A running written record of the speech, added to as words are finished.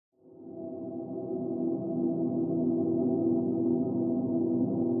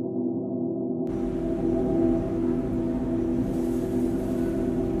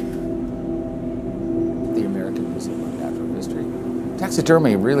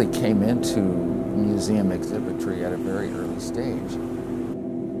Taxidermy really came into museum exhibitry at a very early stage.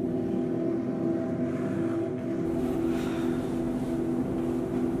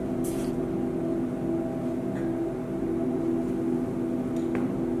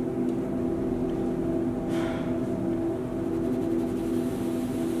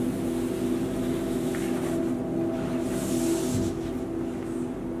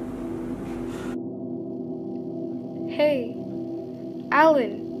 Hey,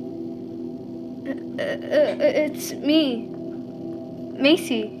 Alan. It's me,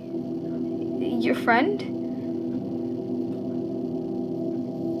 Macy. Your friend?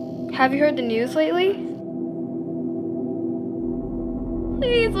 Have you heard the news lately?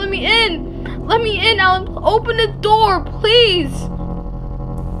 Please, let me in! Let me in, Alan! Open the door, please!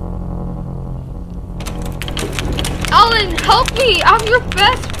 Alan, help me! I'm your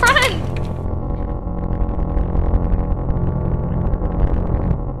best friend!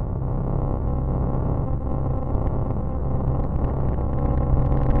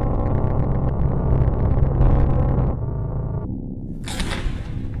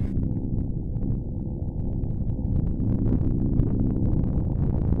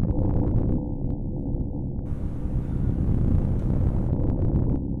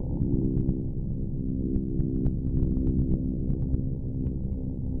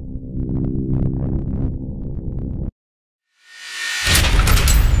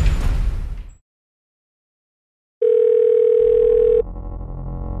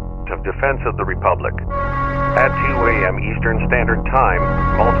 Of Defense of the Republic. At 2 a.m. Eastern Standard Time,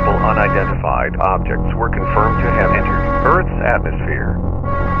 multiple unidentified objects were confirmed to have entered Earth's atmosphere.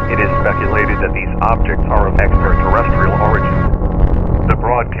 It is speculated that these objects are of extraterrestrial origin. The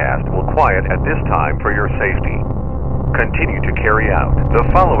broadcast will quiet at this time for your safety. Continue to carry out the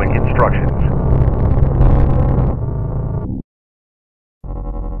following instructions.